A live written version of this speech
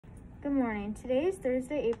Good morning. Today is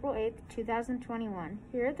Thursday, April 8th, 2021.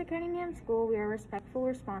 Here at the Cunningham School, we are respectful,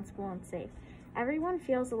 responsible, and safe. Everyone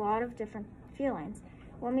feels a lot of different feelings.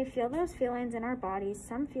 When we feel those feelings in our bodies,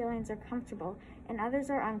 some feelings are comfortable and others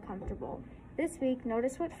are uncomfortable. This week,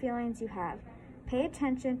 notice what feelings you have. Pay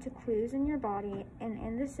attention to clues in your body and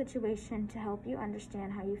in this situation to help you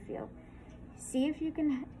understand how you feel. See if you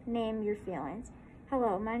can name your feelings.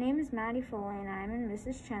 Hello, my name is Maddie Foley and I am in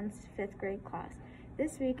Mrs. Chen's 5th grade class.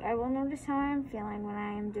 This week, I will notice how I am feeling when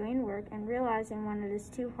I am doing work and realizing when it is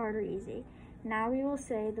too hard or easy. Now we will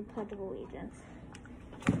say the Pledge of Allegiance.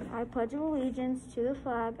 I pledge allegiance to the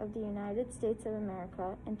flag of the United States of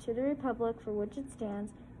America and to the republic for which it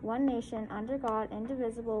stands, one nation, under God,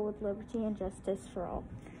 indivisible, with liberty and justice for all.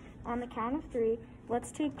 On the count of 3, let's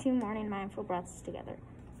take 2 morning mindful breaths together.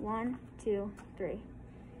 1, 2, 3.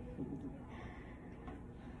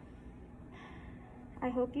 I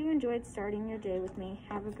hope you enjoyed starting your day with me.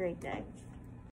 Have a great day.